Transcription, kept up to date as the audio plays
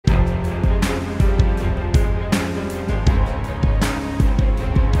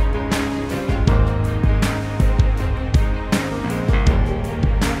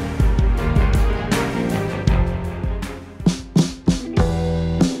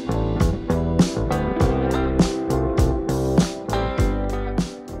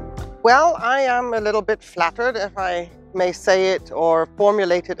Well, I am a little bit flattered, if I may say it or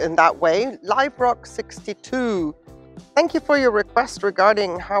formulate it in that way. LiveRock62, thank you for your request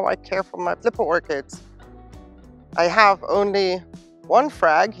regarding how I care for my flipper orchids. I have only one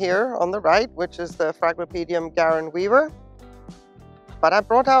frag here on the right, which is the Phragmipedium Weaver. But I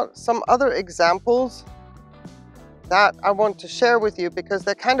brought out some other examples that I want to share with you because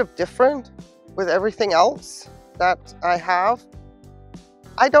they're kind of different with everything else that I have.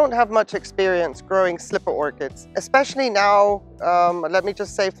 I don't have much experience growing slipper orchids, especially now. Let me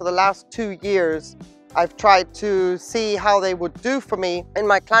just say, for the last 2 years, I've tried to see how they would do for me in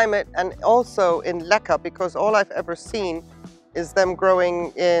my climate and also in Leca, because all I've ever seen is them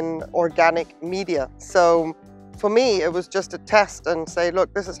growing in organic media. So for me, it was just a test and say,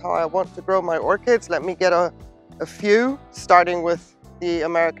 look, this is how I want to grow my orchids. Let me get a few, starting with the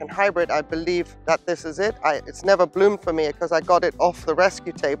American hybrid. I believe that this is it. It's never bloomed for me because I got it off the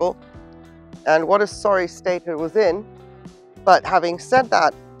rescue table, and what a sorry state it was in. But having said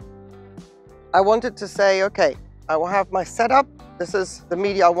that, I wanted to say, okay, I will have my setup. This is the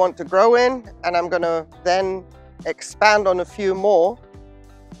media I want to grow in, and I'm gonna then expand on a few more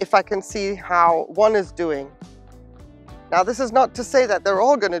if I can see how one is doing. Now, this is not to say that they're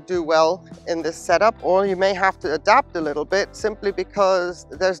all going to do well in this setup, or you may have to adapt a little bit simply because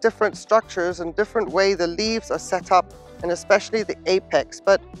there's different structures and different way the leaves are set up, and especially the apex.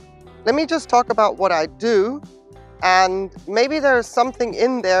 But let me just talk about what I do, and maybe there's something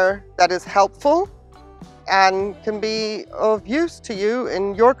in there that is helpful and can be of use to you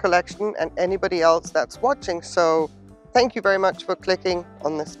in your collection and anybody else that's watching. So thank you very much for clicking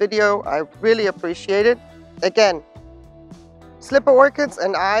on this video. I really appreciate it. Again, slipper orchids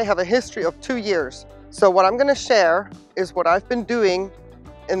and I have a history of 2 years. So what I'm going to share is what I've been doing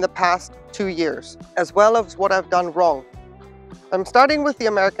in the past 2 years, as well as what I've done wrong. I'm starting with the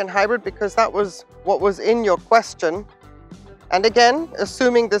American hybrid because that was what was in your question. And again,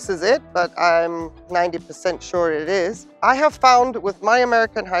 assuming this is it, but I'm 90% sure it is. I have found with my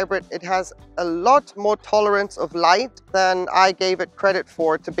American hybrid, it has a lot more tolerance of light than I gave it credit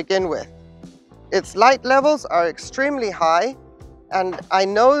for to begin with. Its light levels are extremely high. And I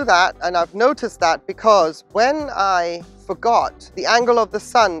know that, and I've noticed that, because when I forgot the angle of the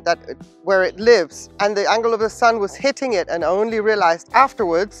sun where it lives, and the angle of the sun was hitting it, and I only realized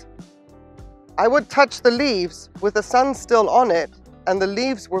afterwards, I would touch the leaves with the sun still on it, and the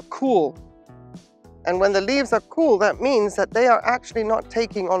leaves were cool. And when the leaves are cool, that means that they are actually not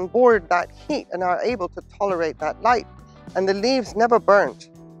taking on board that heat and are able to tolerate that light. And the leaves never burnt.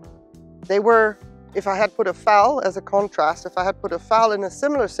 They were, if I had put a fowl as a contrast, if I had put a fowl in a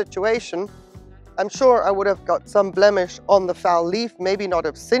similar situation, I'm sure I would have got some blemish on the fowl leaf, maybe not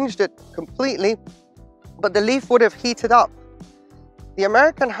have singed it completely, but the leaf would have heated up. The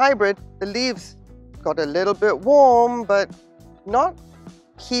American hybrid, the leaves got a little bit warm, but not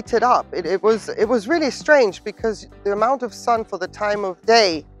heated up. It was really strange because the amount of sun for the time of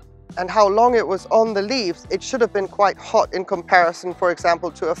day and how long it was on the leaves, it should have been quite hot in comparison, for example,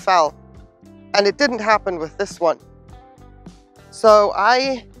 to a fowl. And it didn't happen with this one. So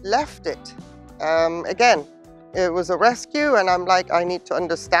I left it. Again, it was a rescue, and I'm like, I need to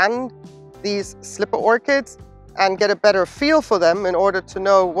understand these slipper orchids and get a better feel for them in order to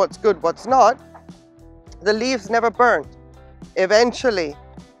know what's good, what's not. The leaves never burned. Eventually,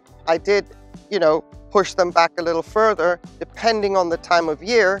 I did, push them back a little further, depending on the time of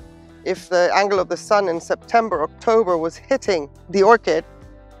year. If the angle of the sun in September, October was hitting the orchid,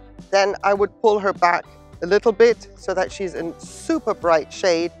 then I would pull her back a little bit so that she's in super bright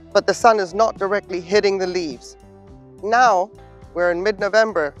shade, but the sun is not directly hitting the leaves. Now, we're in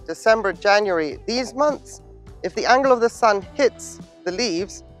mid-November, December, January. These months, if the angle of the sun hits the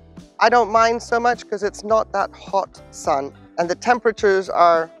leaves, I don't mind so much because it's not that hot sun. And the temperatures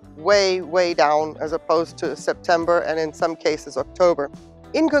are way, way down as opposed to September and in some cases October.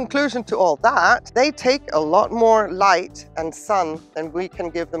 In conclusion to all that, they take a lot more light and sun than we can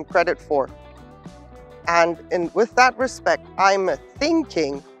give them credit for. And with that respect, I'm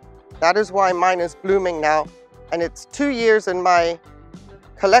thinking that is why mine is blooming now. And it's 2 years in my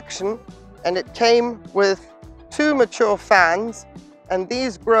collection, and it came with 2 mature fans. And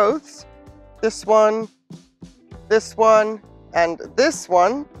these growths, this one, and this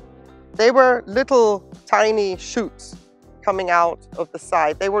one, they were little tiny shoots coming out of the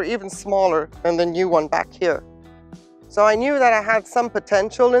side. They were even smaller than the new one back here. So I knew that I had some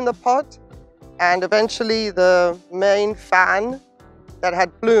potential in the pot, and eventually the main fan that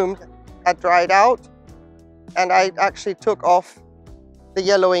had bloomed had dried out, and I actually took off the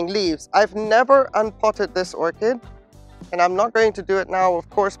yellowing leaves. I've never unpotted this orchid.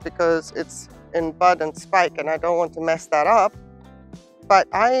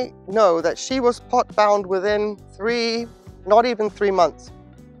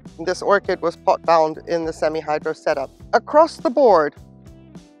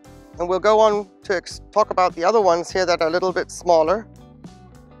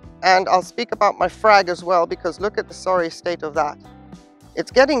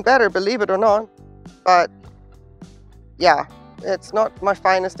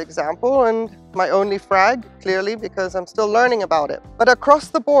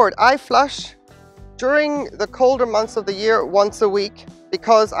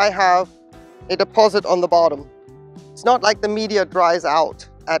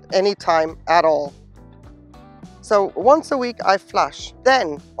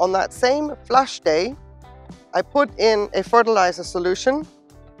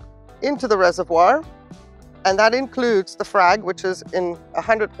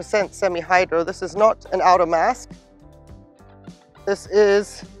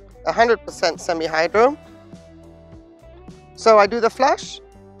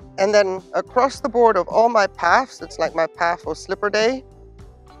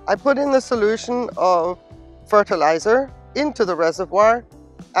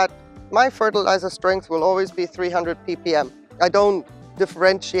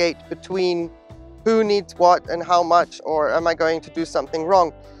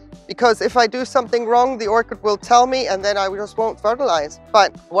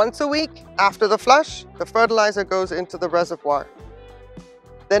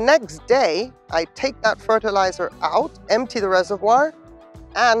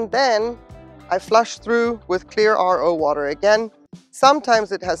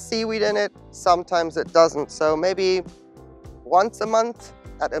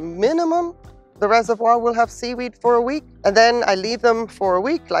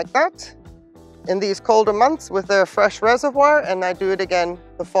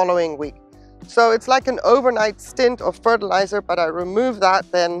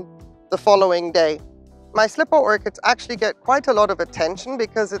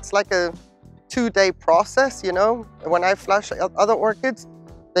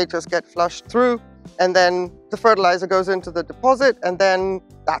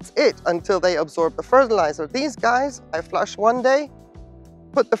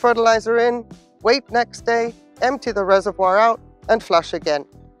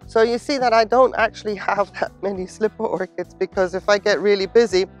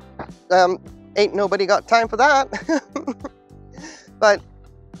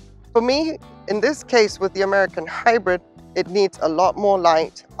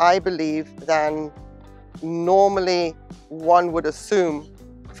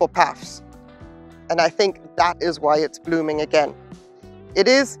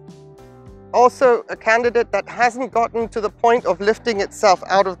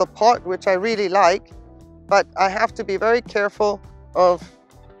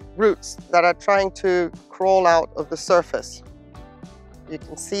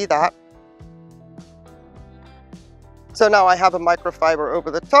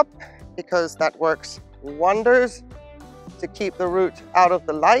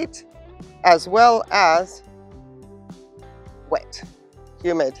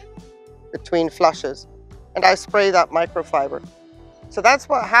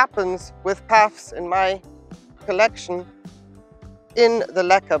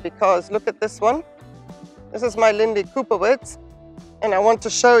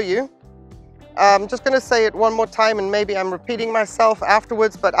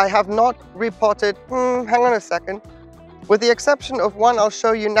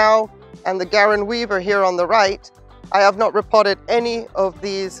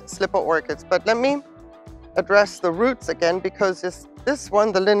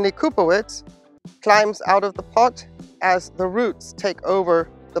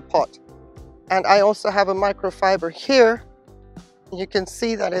 And I also have a microfiber here. You can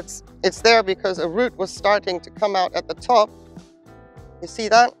see that it's there because a root was starting to come out at the top. You see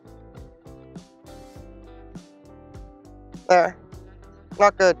that? There.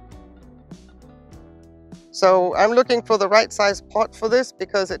 Not good. So I'm looking for the right size pot for this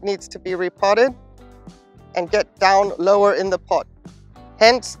because it needs to be repotted and get down lower in the pot.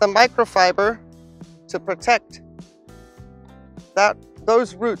 Hence the microfiber to protect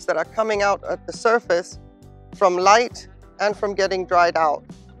those roots that are coming out at the surface from light and from getting dried out.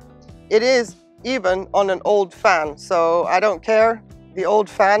 It is even on an old fan, so I don't care. The old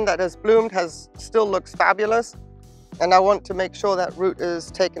fan that has bloomed still looks fabulous, and I want to make sure that root is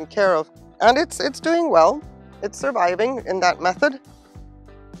taken care of. And it's doing well. it's surviving in that method.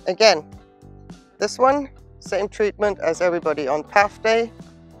 Again, this one, same treatment as everybody on PAF day.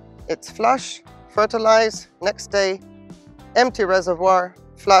 It's flush, fertilize, next day, empty reservoir,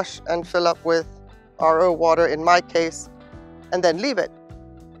 flush and fill up with RO water in my case, and then leave it.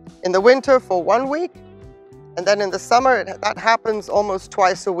 In the winter for 1 week, and then in the summer that happens almost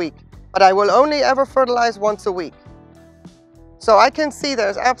twice a week. But I will only ever fertilize once a week. So I can see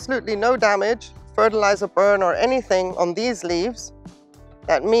there's absolutely no damage, fertilizer burn or anything on these leaves.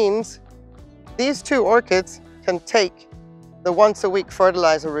 That means these two orchids can take the once a week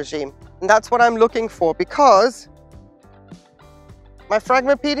fertilizer regime. And that's what I'm looking for, because my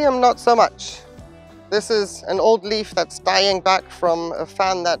Phragmipedium, not so much. This is an old leaf that's dying back from a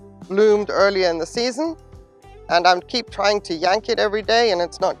fan that bloomed earlier in the season. And I keep trying to yank it every day and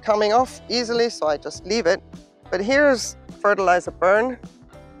it's not coming off easily, so I just leave it. But here's fertilizer burn,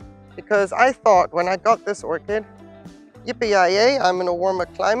 because I thought when I got this orchid, yippee-yay, I'm in a warmer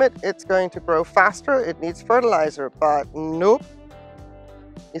climate, it's going to grow faster, it needs fertilizer, but nope.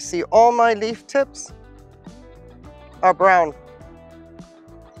 You see all my leaf tips are brown.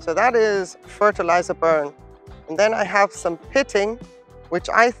 So that is fertilizer burn. And then I have some pitting, which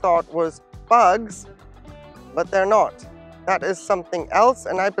I thought was bugs, but they're not. That is something else,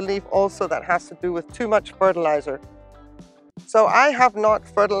 and I believe also that has to do with too much fertilizer. So I have not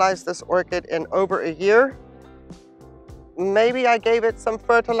fertilized this orchid in over a year. Maybe I gave it some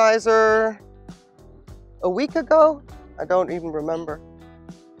fertilizer a week ago. I don't even remember.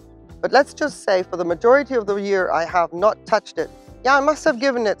 But let's just say for the majority of the year, I have not touched it. Yeah, I must have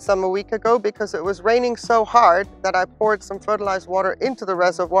given it some a week ago because it was raining so hard that I poured some fertilized water into the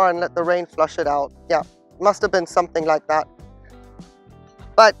reservoir and let the rain flush it out. Yeah. Must have been something like that.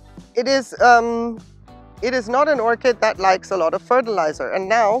 But it is not an orchid that likes a lot of fertilizer. And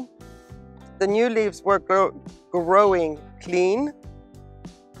now the new leaves were growing clean,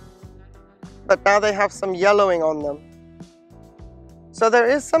 but now they have some yellowing on them. So there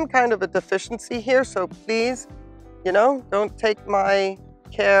is some kind of a deficiency here. So please, you know, don't take my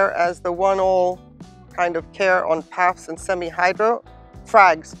care as the one-all kind of care on PAFs and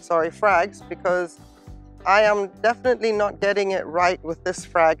frags, because I am definitely not getting it right with this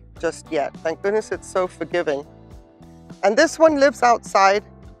frag just yet. Thank goodness it's so forgiving. And this one lives outside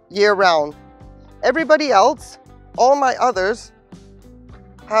year-round. Everybody else, all my others,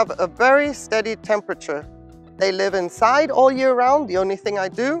 have a very steady temperature. They live inside all year round. The only thing I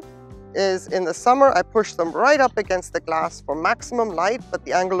do is in the summer, I push them right up against the glass for maximum light, but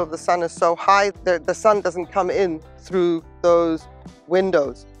the angle of the sun is so high that the sun doesn't come in through those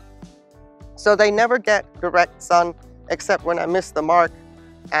windows. So they never get direct sun except when I miss the mark.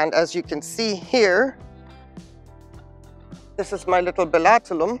 And as you can see here, this is my little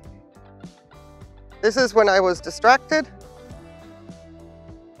Belatulum. This is when I was distracted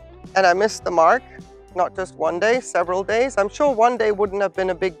and I missed the mark. Not just one day, several days. I'm sure one day wouldn't have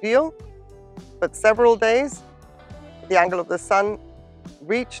been a big deal, but several days, the angle of the sun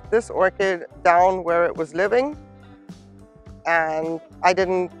reached this orchid down where it was living. And I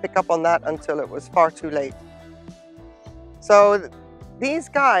didn't pick up on that until it was far too late. So these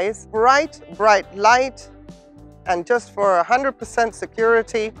guys, bright light, and just for 100%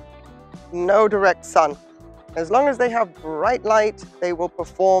 security, no direct sun. As long as they have bright light, they will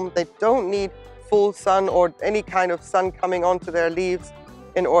perform. They don't need full sun or any kind of sun coming onto their leaves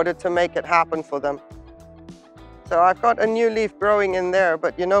in order to make it happen for them. So I've got a new leaf growing in there,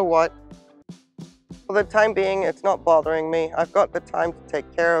 but you know what? For the time being, it's not bothering me. I've got the time to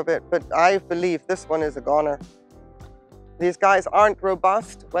take care of it, but I believe this one is a goner. These guys aren't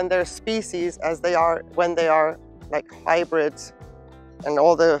robust when they're species as they are when they are like hybrids and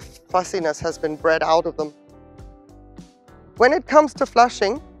all the fussiness has been bred out of them. When it comes to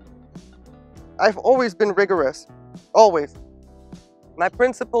flushing, I've always been rigorous, always. My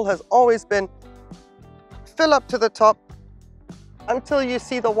principle has always been fill up to the top until you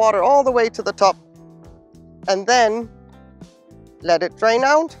see the water all the way to the top. And then let it drain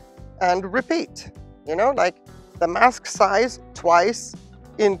out and repeat, you know, like the mask size twice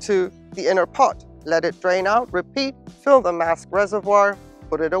into the inner pot. Let it drain out, repeat, fill the mask reservoir,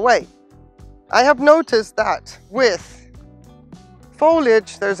 put it away. I have noticed that with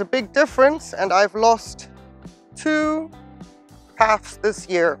foliage, there's a big difference, and I've lost 2 PAFs this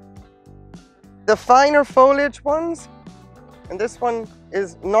year. The finer foliage ones, and this one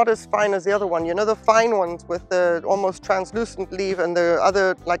is not as fine as the other one. You know, the fine ones with the almost translucent leaf and the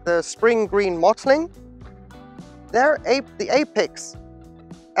other, like the spring green mottling, they're the apex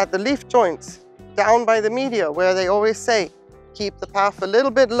at the leaf joints, down by the media, where they always say, keep the PAF a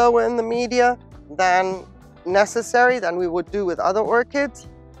little bit lower in the media than necessary than we would do with other orchids,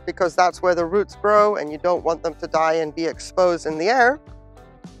 because that's where the roots grow and you don't want them to die and be exposed in the air.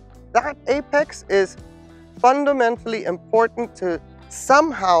 That apex is fundamentally important to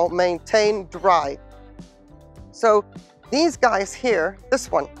somehow maintain dry. So these guys here,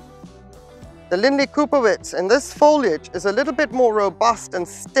 this one, the 𝒉𝒂𝒂𝒃𝒃𝒃, and this foliage is a little bit more robust and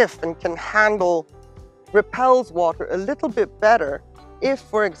stiff and can handle, repels water a little bit better if,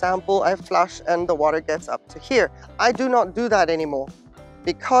 for example, I flush and the water gets up to here. I do not do that anymore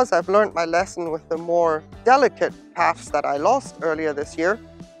because I've learned my lesson with the more delicate 𝒂𝒂𝒄𝒉𝒂𝒂 that I lost earlier this year.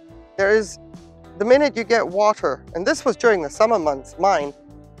 There is, the minute you get water, and this was during the summer months, mind,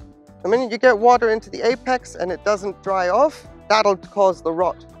 the minute you get water into the apex and it doesn't dry off, that'll cause the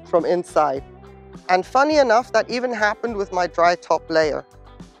rot from inside. And funny enough, that even happened with my dry top layer.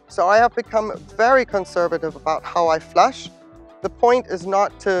 So I have become very conservative about how I flush. The point is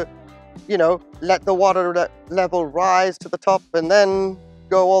not to, you know, let the water level rise to the top and then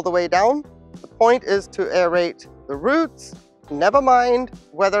go all the way down. The point is to aerate the roots, never mind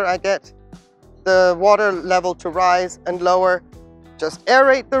whether I get the water level to rise and lower. Just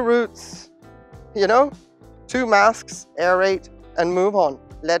aerate the roots, you know, 2 masks, aerate and move on,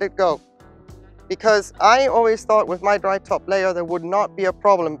 let it go. Because I always thought with my dry top layer there would not be a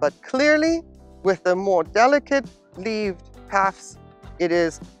problem, but clearly with the more delicate leaved 𝒂𝒂𝒄𝒉𝒂𝒃, it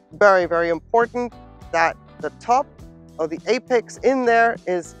is very, very important that the top of the apex in there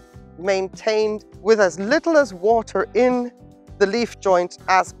is maintained with as little as water in the leaf joint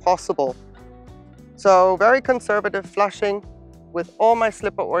as possible. So very conservative flushing with all my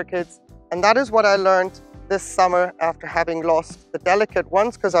slipper orchids, and that is what I learned this summer after having lost the delicate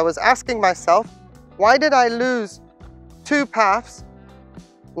ones, because I was asking myself, why did I lose 2 𝒂𝒂𝒄𝒉𝒂𝒃s,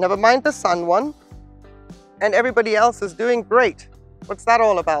 never mind the sun one, and everybody else is doing great? What's that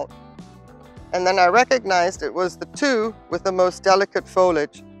all about? And then I recognized it was the 2 with the most delicate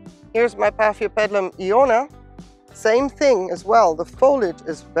foliage. Here's my 𝒂𝒄𝒉𝒂𝒃 Iona. Same thing as well. The foliage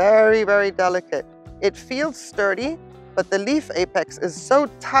is very, very delicate. It feels sturdy, but the leaf apex is so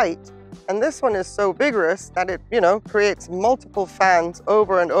tight, and this one is so vigorous that it, you know, creates multiple fans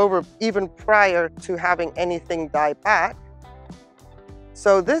over and over, even prior to having anything die back.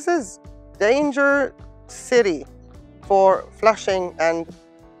 So this is danger city for flushing and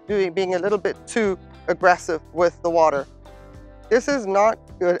being a little bit too aggressive with the water. This is not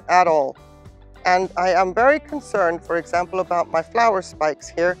good at all. And I am very concerned, for example, about my flower spikes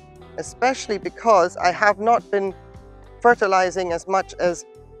here, especially because I have not been fertilizing as much as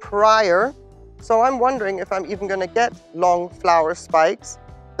prior. So I'm wondering if I'm even going to get long flower spikes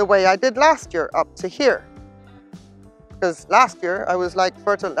the way I did last year up to here. Because last year I was like,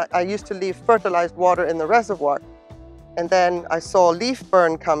 I used to leave fertilized water in the reservoir. And then I saw leaf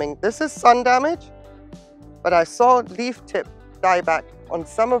burn coming. This is sun damage, but I saw leaf tip die back on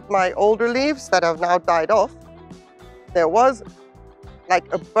some of my older leaves that have now died off. There was like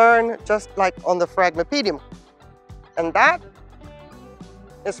a burn just like on the 𝒂𝒏𝒈. And that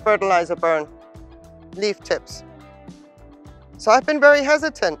is fertilizer burn, leaf tips. So I've been very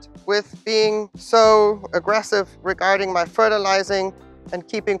hesitant with being so aggressive regarding my fertilizing and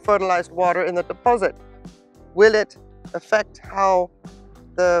keeping fertilized water in the deposit. Will it affect how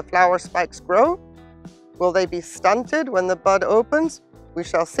the flower spikes grow? Will they be stunted when the bud opens? We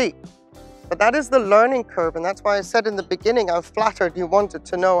shall see. But that is the learning curve, and that's why I said in the beginning I'm flattered you wanted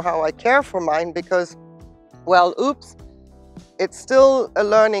to know how I care for mine, because, well, oops, it's still a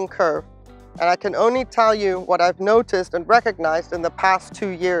learning curve. And I can only tell you what I've noticed and recognized in the past 2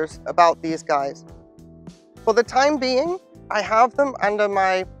 years about these guys. For the time being, I have them under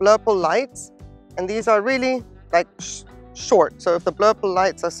my blurple lights, and these are really like short. So if the blurple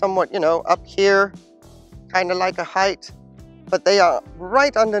lights are somewhat, you know, up here, kind of like a height, but they are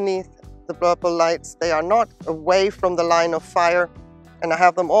right underneath the blurple lights. They are not away from the line of fire, and I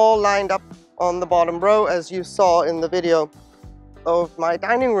have them all lined up on the bottom row, as you saw in the video of my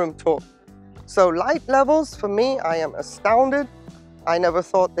dining room tour. So light levels, for me, I am astounded. I never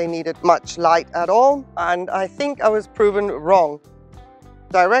thought they needed much light at all, and I think I was proven wrong.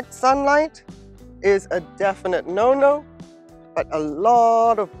 Direct sunlight is a definite no-no, but a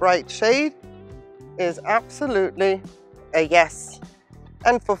lot of bright shade is absolutely a yes.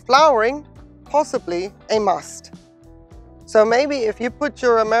 And for flowering, possibly a must. So maybe if you put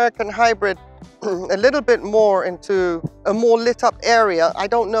your American hybrid a little bit more into a more lit up area, I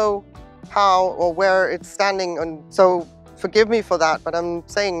don't know how or where it's standing, and so forgive me for that, but I'm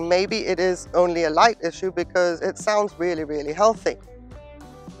saying maybe it is only a light issue, because it sounds really, really healthy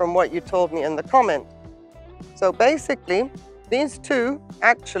from what you told me in the comment. So basically, these two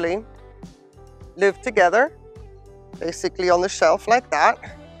actually live together, basically on the shelf like that.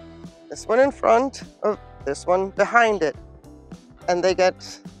 This one in front of this one behind it. And they get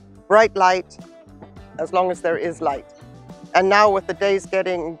bright light as long as there is light. And now with the days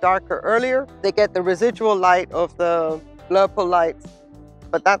getting darker earlier, they get the residual light of the blurple lights.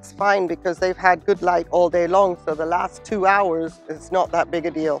 But that's fine because they've had good light all day long, so the last 2 hours is not that big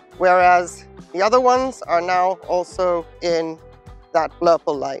a deal. Whereas the other ones are now also in that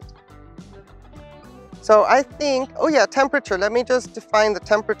blurple light. So I think, oh yeah, temperature. Let me just define the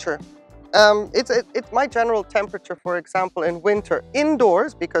temperature. It's my general temperature, for example, in winter,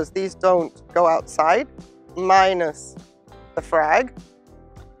 indoors, because these don't go outside, minus the frag.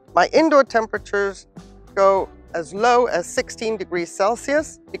 My indoor temperatures go as low as 16 degrees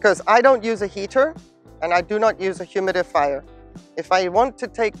Celsius because I don't use a heater and I do not use a humidifier. If I want to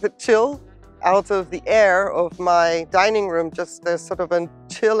take the chill out of the air of my dining room, just there's sort of a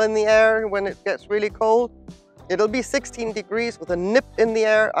chill in the air when it gets really cold, it'll be 16 degrees with a nip in the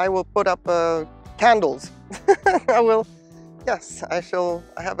air. I will put up candles. Yes, I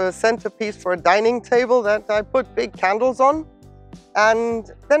have a centerpiece for a dining table that I put big candles on. And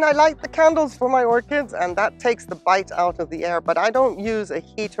then I light the candles for my orchids, and that takes the bite out of the air. But I don't use a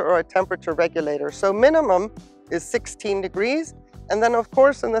heater or a temperature regulator. So minimum is 16 degrees. And then of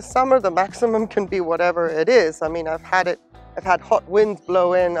course in the summer, the maximum can be whatever it is. I mean, I've had hot winds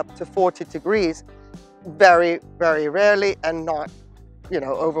blow in up to 40 degrees. Very, very rarely, and not,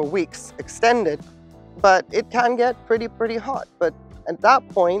 over weeks extended. But it can get pretty hot. But at that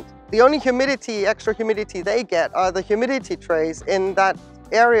point, the only extra humidity they get are the humidity trays in that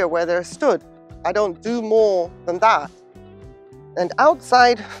area where they're stood. I don't do more than that. And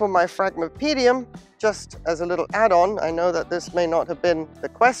outside for my Phragmipedium, just as a little add-on, I know that this may not have been the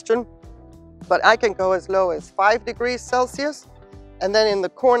question, but I can go as low as 5 degrees Celsius. And then in the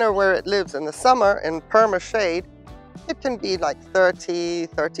corner where it lives in the summer, in perma shade, it can be like 30,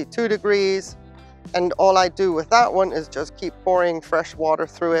 32 degrees. And all I do with that one is just keep pouring fresh water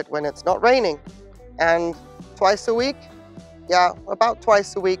through it when it's not raining. And twice a week, yeah, about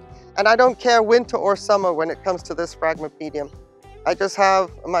twice a week. And I don't care winter or summer when it comes to this Phragmipedium. I just have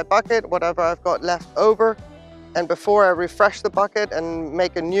my bucket, whatever I've got left over. And before I refresh the bucket and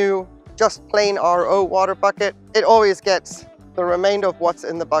make a new, just plain RO water bucket, it always gets the remainder of what's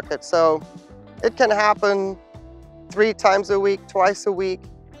in the bucket. So it can happen 3 times a week, twice a week.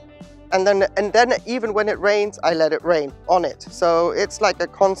 And then even when it rains, I let it rain on it. So it's like a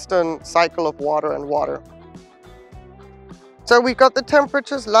constant cycle of water and water. So we got the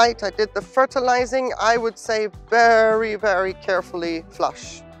temperatures light. I did the fertilizing. I would say very, very carefully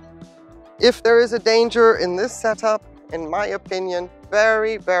flush. If there is a danger in this setup, in my opinion,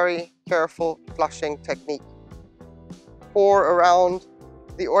 very, very careful flushing technique. Pour around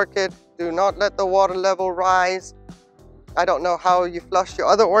the orchid. Do not let the water level rise. I don't know how you flush your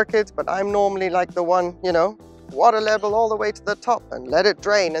other orchids, but I'm normally like the one, water level all the way to the top and let it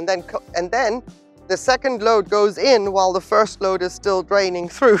drain. And then the second load goes in while the first load is still draining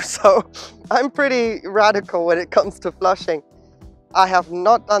through. So I'm pretty radical when it comes to flushing. I have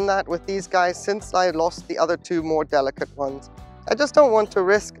not done that with these guys since I lost the other 2 more delicate ones. I just don't want to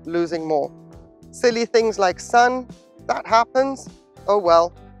risk losing more. Silly things like sun, that happens. Oh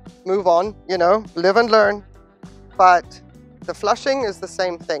well, move on, live and learn. But the flushing is the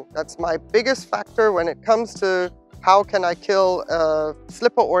same thing. That's my biggest factor when it comes to how can I kill a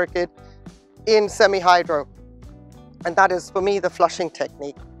slipper orchid in semi-hydro. And that is, for me, the flushing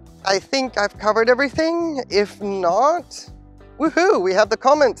technique. I think I've covered everything. If not, woohoo, we have the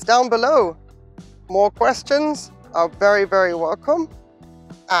comments down below. More questions are very, very welcome.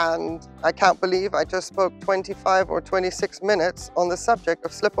 And I can't believe I just spoke 25 or 26 minutes on the subject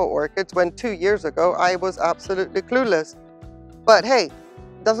of slipper orchids when 2 years ago I was absolutely clueless. But hey,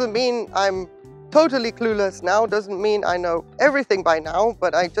 doesn't mean I'm totally clueless now, doesn't mean I know everything by now,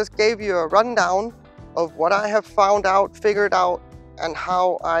 but I just gave you a rundown of what I have found out, figured out, and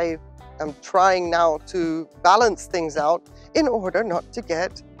how I am trying now to balance things out in order not to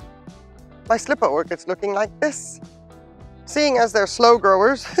get my slipper orchids looking like this. Seeing as they're slow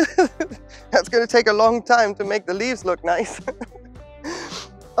growers, that's going to take a long time to make the leaves look nice.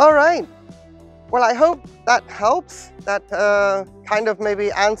 All right. Well, I hope that helps. That kind of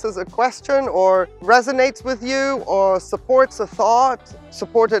maybe answers a question or resonates with you or supports a thought,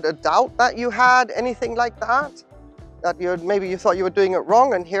 supported a doubt that you had, anything like that. That maybe you thought you were doing it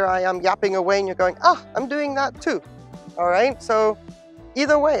wrong, and here I am yapping away and you're going, ah, I'm doing that too. All right. So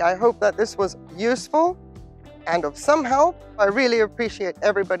either way, I hope that this was useful and of some help. I really appreciate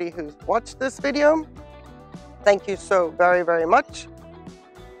everybody who's watched this video. Thank you so very, very much.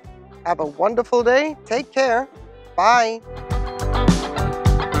 Have a wonderful day. Take care. Bye.